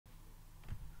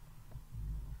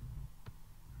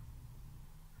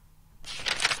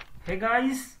Hey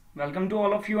guys, welcome to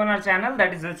all of you on our channel,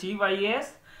 that is Achieve IAS.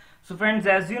 So friends,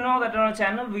 as you know that on our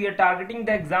channel we are targeting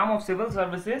the exam of civil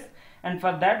services, and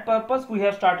for that purpose we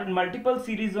have started multiple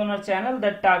series on our channel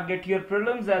that target your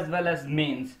prelims as well as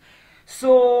mains.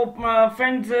 So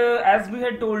friends, as we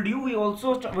had told you, we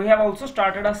have also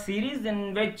started a series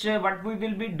in which what we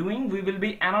will be doing, we will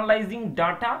be analyzing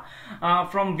data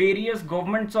from various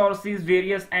government sources,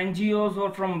 various NGOs,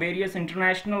 or from various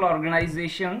international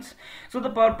organizations. So the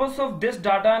purpose of this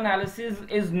data analysis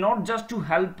is not just to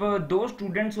help those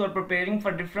students who are preparing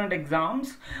for different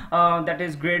exams, that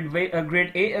is grade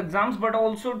A exams, but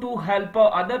also to help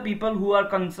other people who are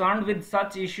concerned with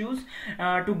such issues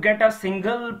to get a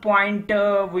single point,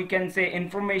 we can say,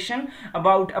 information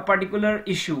about a particular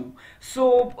issue.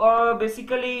 So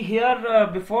basically here,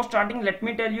 before starting, let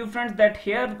me tell you friends that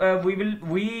here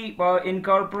we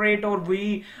incorporate, or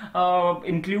we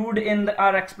include in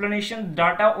our explanation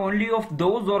data only of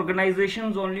those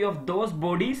organizations, only of those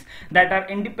bodies that are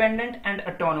independent and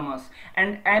autonomous,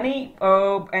 and any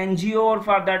NGO, or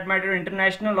for that matter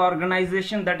international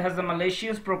organization that has a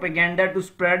malicious propaganda to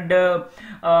spread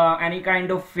any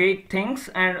kind of fake things,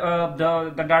 and the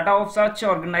data of such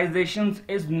organizations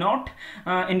is not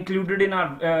included in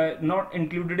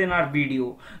our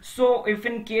video. So if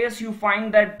in case you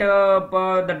find that the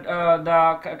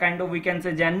kind of, we can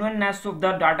say, genuineness of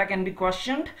the data can be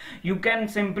questioned, you can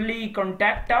simply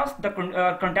contact us. The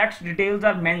contact details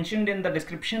are mentioned in the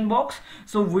description box.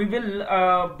 So we will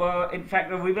in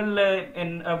fact we will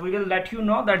let you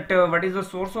know that what is the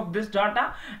source of this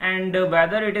data, and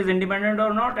whether it is independent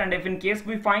or not. And if in case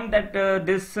we find that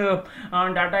this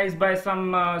data is by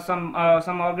some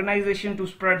organization to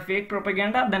spread fake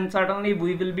propaganda, then certainly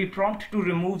we will be prompt to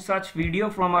remove such video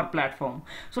from our platform.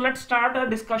 So let's start our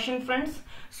discussion, friends.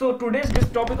 So today's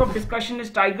topic of discussion is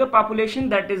tiger population,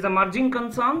 that is emerging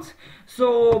concerns.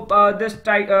 So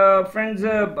friends,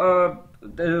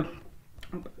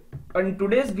 in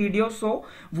today's video, so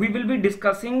we will be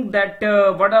discussing that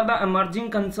what are the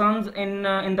emerging concerns in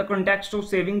the context of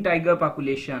saving tiger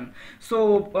population.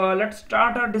 So let's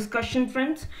start our discussion,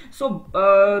 friends. So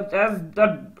as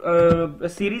the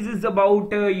series is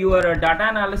about your data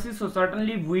analysis, so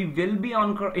certainly we will be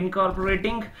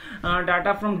incorporating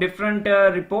data from different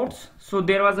reports. So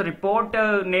there was a report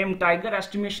named Tiger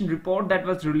Estimation Report that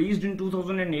was released in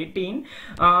 2018,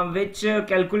 which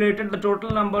calculated the total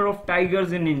number of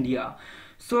tigers in India.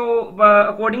 So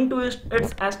according to its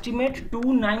estimate,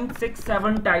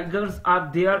 2967 tigers are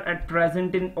there at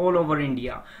present in all over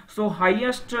India. So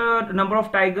highest number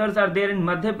of tigers are there in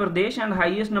Madhya Pradesh, and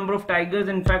highest number of tigers,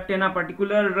 in fact, in a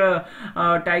particular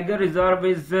tiger reserve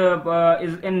is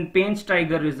in Pench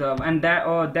Tiger Reserve, and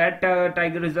that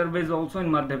tiger reserve is also in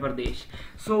Madhya Pradesh.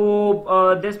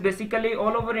 So this basically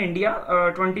all over India,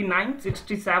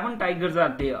 2967 tigers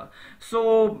are there.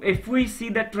 So if we see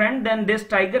the trend, then this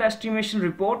tiger estimation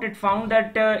report, it found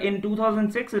that in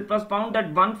 2006 it was found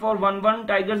that 1411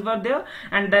 tigers were there,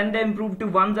 and then they improved to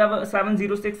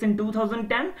 1706 in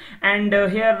 2010, and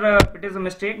here it is a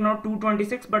mistake, not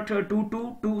 226 but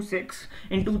 2226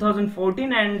 in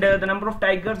 2014, and the number of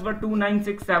tigers were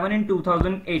 2967 in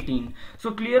 2018.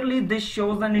 So clearly this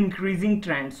shows an increasing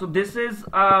trend. So this is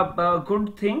a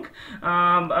good thing.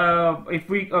 If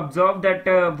we observe that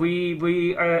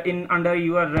we in under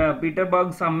your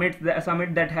Petersburg summit, the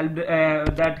summit that held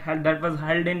that was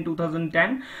held in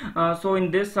 2010. So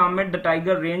in this summit, the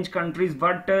tiger range countries,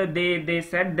 what they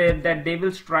said that they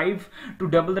will strive to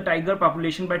double the tiger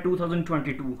population by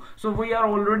 2022. So we are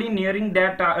already nearing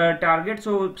that target.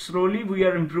 So slowly we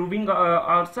are improving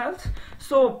ourselves.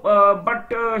 So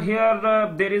but here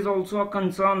there is also a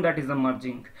concern that is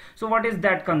emerging. So what is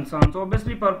that concern? So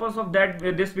obviously purpose of that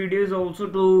this video is also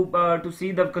to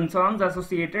see the concerns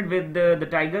associated with the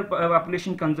tiger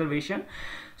population conservation.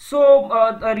 So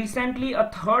recently a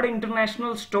third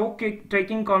international stock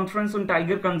taking conference on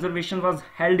tiger conservation was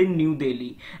held in New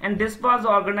Delhi, and this was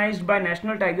organized by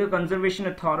National Tiger Conservation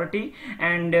Authority,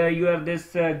 and you have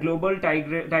this Global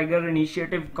Tiger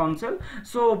Initiative Council.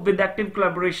 So with active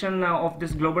collaboration of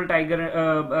this Global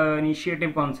Tiger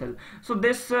Initiative Council. So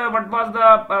this what was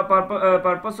the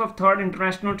purpose of third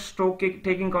international stock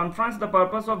taking conference? The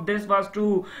purpose of this was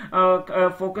to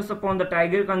focus upon the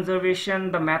tiger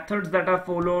conservation, the methods that are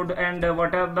followed followed, and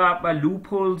what are the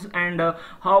loopholes, and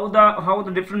how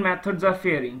the different methods are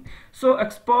faring. So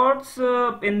experts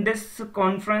in this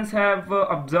conference have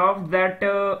observed that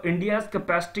India's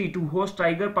capacity to host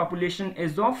tiger population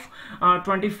is of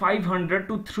 2500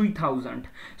 to 3000.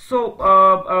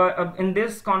 So in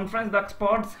this conference the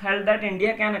experts held that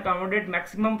India can accommodate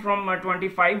maximum from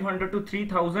 2500 to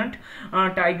 3000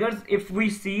 tigers if we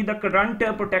see the current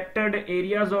protected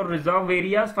areas or reserve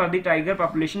areas for the tiger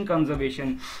population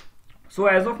conservation. So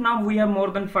as of now we have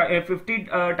more than 50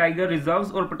 tiger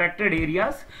reserves or protected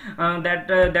areas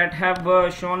that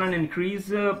have shown an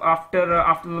increase after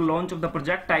the launch of the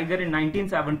Project Tiger in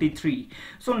 1973.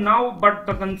 So now, but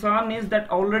the concern is that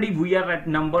already we are at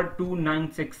number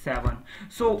 2967.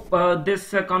 So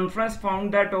this conference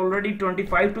found that already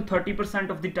 25 to 30%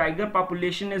 of the tiger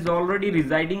population is already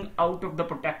residing out of the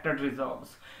protected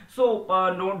reserves. So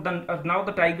now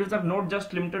the tigers are not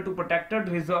just limited to protected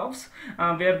reserves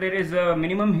where there is a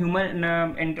minimum human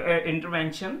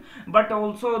intervention, but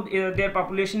also their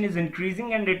population is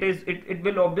increasing, and it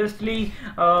will obviously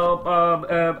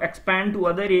expand to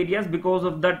other areas because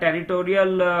of the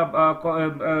territorial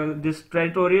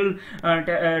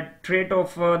trait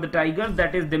of the tigers,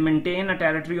 that is they maintain a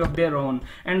territory of their own,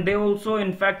 and they also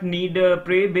in fact need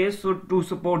prey base to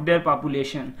support their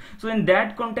population. So in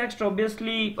that context,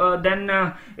 obviously then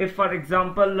if for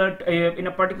example in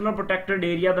a particular protected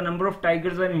area the number of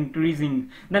tigers are increasing,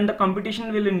 then the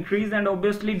competition will increase, and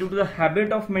obviously due to the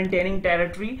habit of maintaining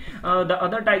territory the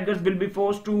other tigers will be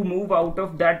forced to move out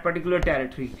of that particular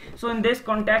territory. So in this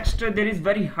context there is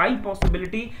very high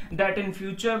possibility that in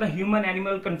future the human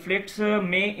animal conflicts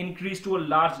may increase to a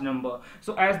large number,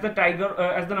 so as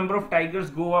the number of tigers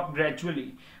go up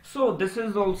gradually. So this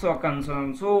is also a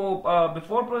concern. So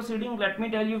before proceeding, let me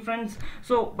tell you friends,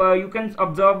 so you can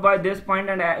observe by this point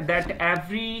and that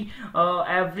every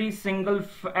single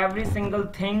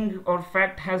thing or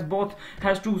fact has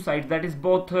two sides, that is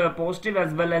both positive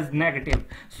as well as negative.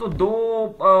 So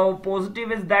though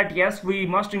positive is that yes, we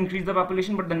must increase the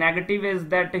population, but the negative is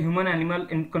that human animal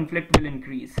conflict will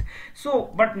increase. So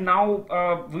but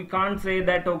now we can't say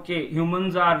that okay,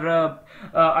 humans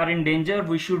are in danger,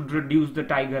 we should reduce the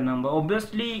tiger number.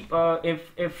 Obviously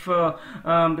if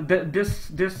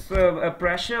this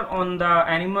pressure on the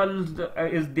animals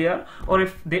is there, or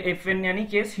if in any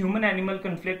case human animal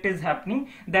conflict is happening,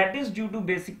 that is due to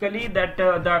basically that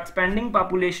the expanding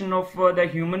population of the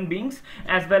human beings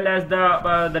as well as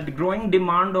the growing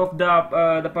demand of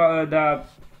the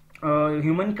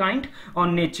humankind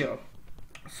on nature.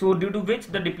 So due to which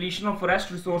the depletion of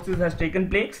forest resources has taken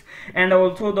place, and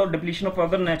also the depletion of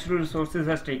other natural resources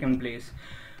has taken place.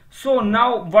 So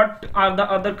now what are the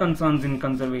other concerns in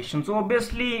conservation? So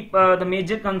obviously the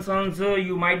major concerns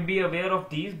you might be aware of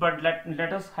these, but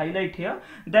let us highlight here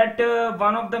that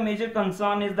one of the major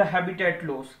concern is the habitat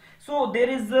loss. So there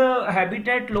is a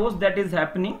habitat loss that is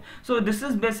happening. So this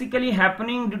is basically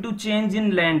happening due to change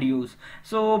in land use.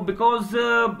 So because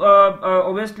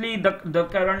obviously the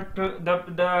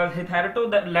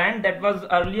land that was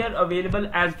earlier available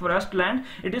as forest land,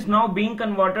 it is now being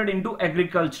converted into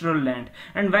agricultural land,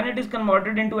 and when it is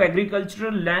converted into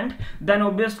agricultural land, then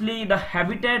obviously the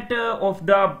habitat of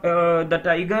the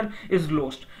tiger is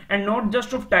lost, and not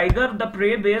just of tiger, the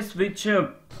prey base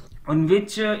on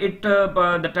which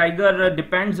the tiger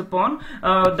depends upon,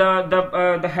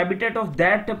 the habitat of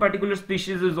that particular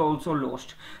species is also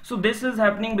lost. So this is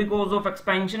happening because of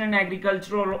expansion in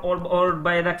agriculture or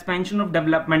by the expansion of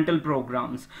developmental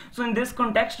programs. So in this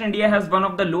context, India has one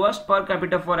of the lowest per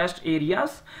capita forest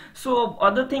areas. So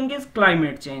other thing is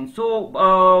climate change. So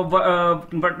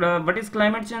what is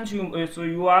climate change? So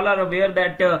you all are aware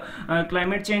that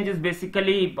climate change is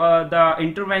basically the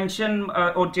intervention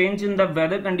or change in the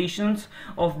weather conditions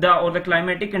of the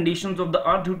climatic conditions of the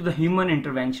earth due to the human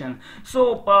intervention.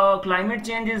 So climate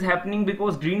change is happening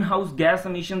because greenhouse gas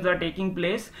emissions are taking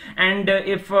place, and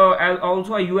if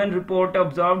also a UN report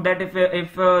observed that if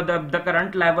the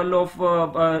current level of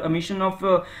emission of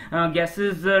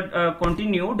gases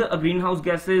continued, greenhouse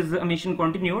gases emission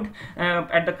continued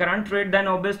at the current rate, then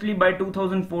obviously by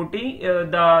 2040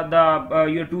 the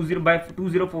year by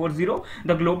 2040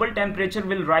 the global temperature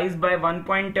will rise by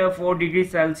 1.4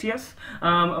 degrees Celsius Celsius,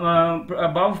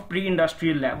 above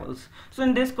pre-industrial levels. So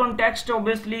in this context,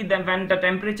 obviously, then when the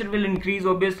temperature will increase,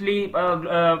 obviously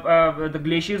the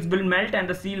glaciers will melt and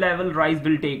the sea level rise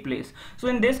will take place. So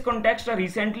in this context,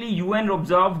 recently UN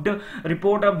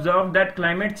report observed that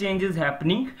climate change is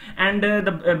happening, and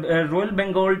the Royal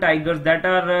Bengal tigers that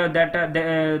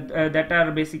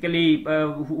are basically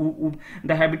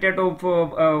the habitat of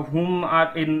whom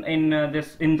are in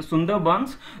the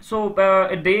Sundarbans. So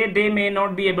they may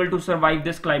not be able to survive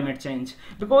this climate change,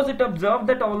 because it observed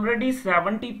that already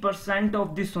 70%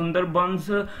 of the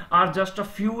Sundarbans are just a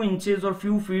few inches or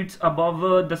few feet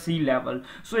above the sea level.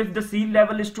 So if the sea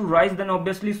level is to rise, then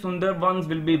obviously Sundarbans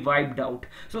will be wiped out.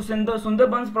 So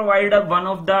Sundarbans provide one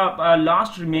of the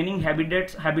last remaining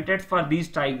habitats for these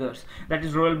tigers, that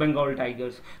is Royal Bengal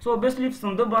tigers. So obviously if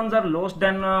Sundarbans are lost,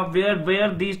 then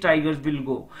where these tigers will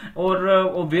go,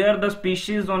 or where the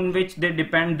species on which they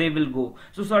depend they will go.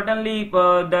 So certainly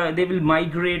they will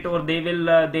migrate, or they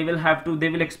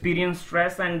will experience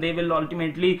stress, and they will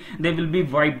ultimately be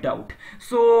wiped out.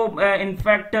 So in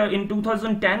fact in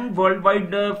 2010,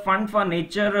 Worldwide Fund for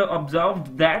Nature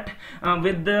observed that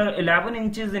with the 11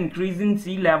 inches increase in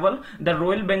sea level, the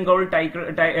Royal Bengal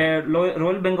tiger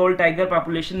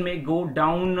population may go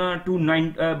down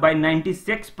by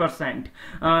 96%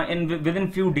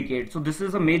 within few decades. So this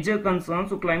is a major concern.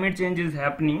 So climate change is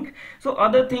happening. So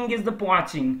other thing is the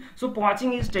poaching. So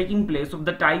poaching is taking place of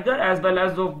the tiger as well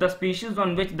as of the species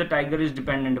on which the tiger is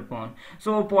dependent upon.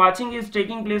 So poaching is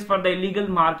taking place for the illegal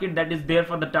market that is there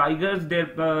for the tigers,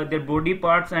 their body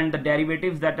parts and the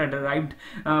derivatives that are derived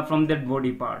from their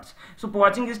body parts. So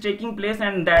poaching is taking place,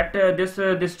 and that this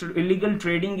illegal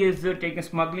trading is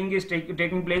smuggling is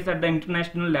taking place at the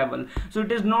international level. So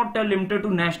it is not limited to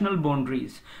national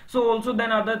boundaries. So also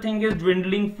then other thing is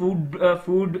dwindling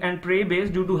food and prey base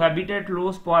due to habitat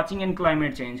loss, poaching and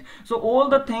climate change. So all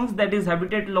the things that is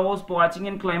habitat loss, poaching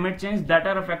and climate change that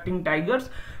are affecting tigers,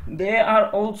 they are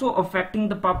also affecting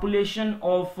the population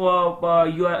of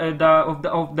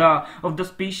the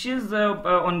species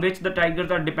on which the tigers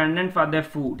are dependent for their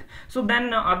food. So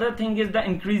then other thing is the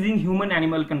increasing human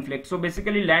animal conflict. So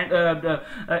basically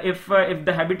if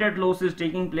the habitat loss is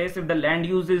taking place, if the land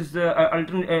use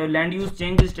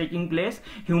change is taking place,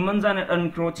 humans are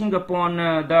encroaching upon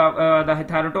the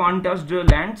hitherto untouched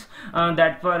lands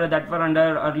that were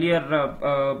under earlier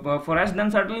forest, then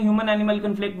certainly human animal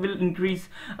conflict will increase.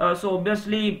 So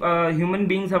obviously human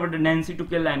beings have a tendency to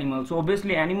kill animals. So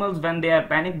obviously animals, when they are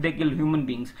panicked, they kill human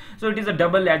beings. So it is a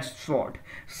double-edged sword.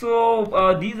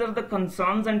 So these are the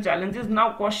concerns and challenges.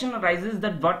 Now question arises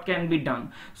that what can be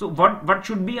done. So what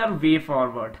should be our way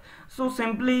forward? So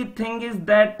simply thing is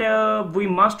that we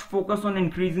must focus on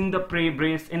increasing the prey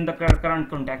base in the current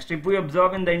context. If we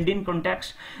observe in the Indian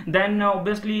context, then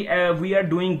obviously we are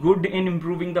doing good in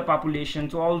improving the population.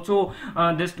 So also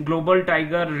this global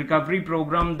tiger recovery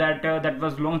program that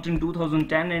was launched in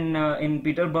 2010 in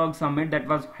Petersburg summit that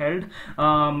was held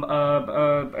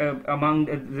among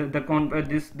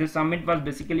this summit was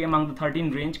basically among the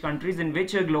 13 range countries in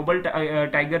which a global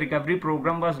tiger recovery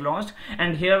program was launched,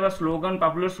 and here a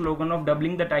popular slogan of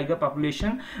doubling the tiger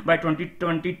population by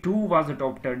 2022 was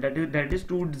adopted. That is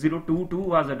 2022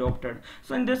 was adopted.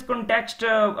 So in this context,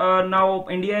 now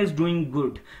India is doing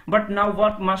good, but now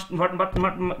what must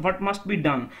be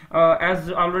done?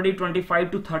 As already 25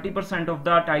 to 30% of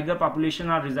the tiger population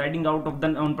are residing out of the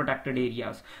non-protected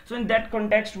areas. So in that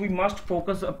context, we must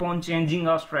focus upon changing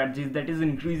our strategies, that is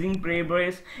increasing prey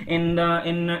base in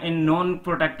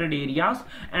non-protected areas,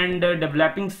 and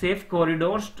developing safe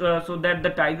corridors so that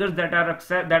the tigers that are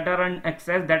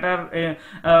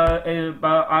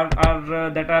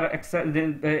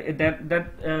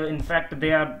in fact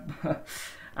they are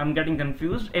I'm getting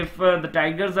confused. If the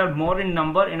tigers are more in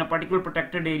number in a particular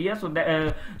protected area, so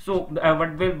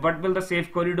what will the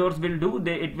safe corridors will do?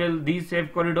 These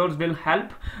safe corridors will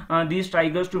help these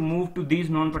tigers to move to these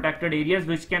non-protected areas,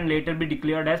 which can later be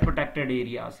declared as protected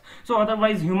areas. So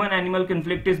otherwise, human-animal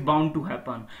conflict is bound to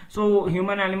happen. So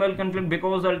human-animal conflict,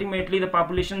 because ultimately the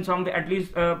population somewhere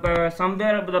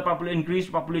the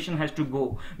increased population has to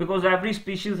go, because every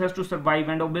species has to survive,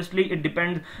 and obviously it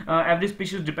depends. Every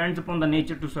species depends upon the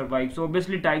nature to survive. So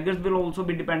obviously tigers will also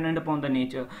be dependent upon the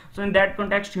nature. So in that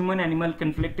context, human animal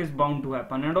conflict is bound to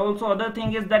happen. And also other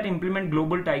thing is that implement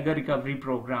global tiger recovery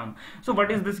program. So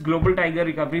what is this global tiger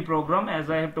recovery program?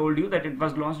 As I have told you that it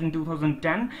was launched in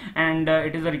 2010, and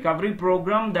it is a recovery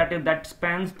program that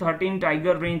spans 13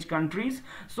 tiger range countries.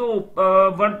 So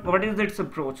what is its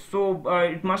approach? So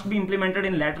it must be implemented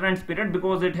in letter and spirit,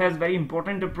 because it has very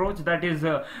important approach, that is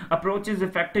approach is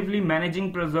effectively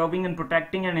managing, preserving and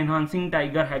protecting and enhancing tiger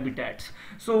tiger habitats.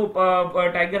 So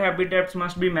tiger habitats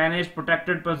must be managed,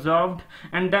 protected, preserved,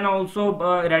 and then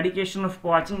also eradication of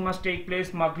poaching must take place,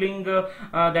 smuggling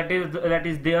that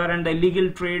is there, and the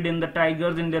illegal trade in the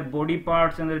tigers, in their body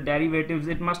parts and their derivatives,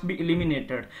 it must be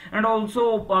eliminated. And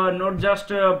also not just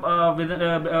with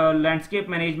landscape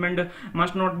management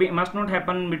must not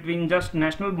happen between just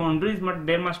national boundaries, but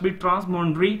there must be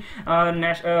transboundary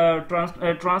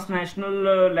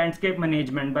transnational landscape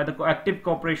management by the active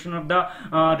cooperation of the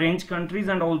range countries,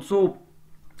 and also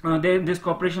this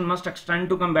cooperation must extend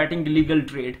to combating illegal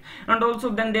trade. And also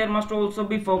then there must also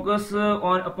be focus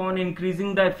upon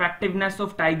increasing the effectiveness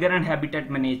of tiger and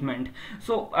habitat management.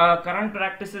 So current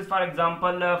practices, for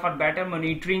example, for better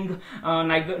monitoring,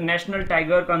 National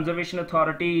Tiger Conservation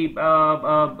Authority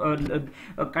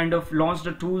kind of launched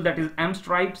a tool that is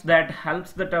M-Stripes, that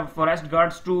helps the forest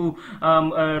guards to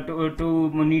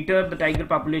monitor the tiger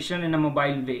population in a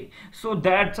mobile way. So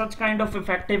that such kind of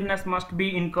effectiveness must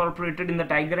be incorporated in the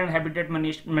tiger and habitat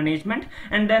management.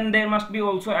 And then there must be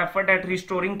also effort at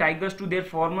restoring tigers to their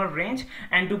former range,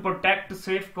 and to protect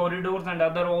safe corridors and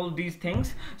other all these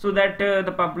things, so that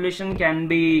the population can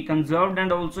be conserved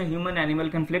and also human animal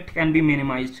conflict can be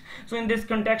minimized. So in this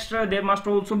context there must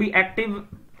also be active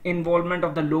involvement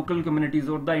of the local communities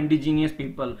or the indigenous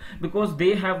people, because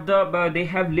they have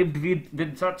lived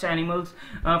with such animals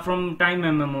from time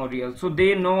immemorial. So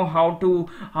they know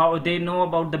they know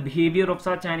about the behavior of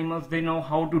such animals, they know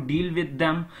how to deal with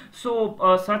them. So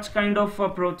such kind of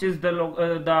approaches,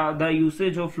 the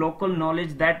usage of local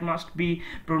knowledge, that must be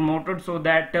promoted, so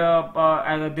that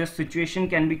this situation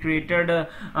can be created,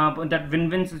 that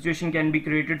win-win situation can be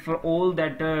created for all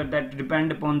that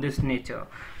depend upon this nature.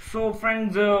 So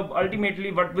friends,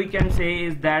 ultimately what we can say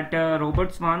is that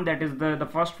Robert Swan, that is the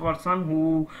first person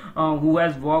who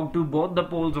has walked to both the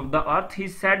poles of the earth, he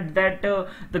said that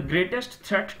the greatest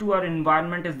threat to our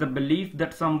environment is the belief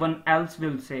that someone else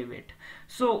will save it.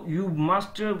 So you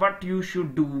must, what you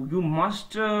should do, you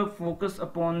must focus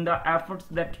upon the efforts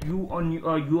that you on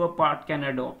your part can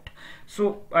adopt.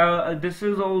 So this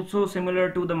is also similar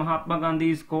to the Mahatma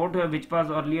Gandhi's quote, which was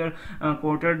earlier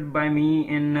quoted by me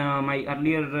in my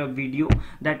earlier video,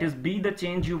 that is, be the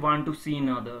change you want to see in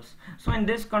others. So in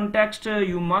this context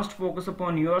you must focus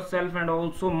upon yourself, and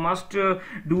also must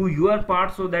do your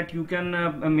part, so that you can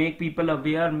make people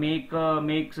aware, make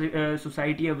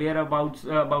society aware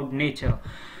about nature.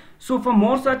 So for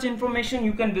more such information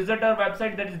you can visit our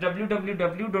website, that is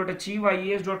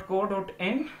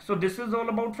www.achieveias.co.in. So this is all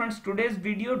about, friends, today's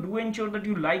video. Do ensure that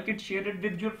you like it, share it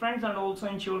with your friends, and also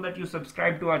ensure that you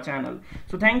subscribe to our channel.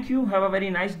 So thank you, have a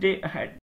very nice day ahead.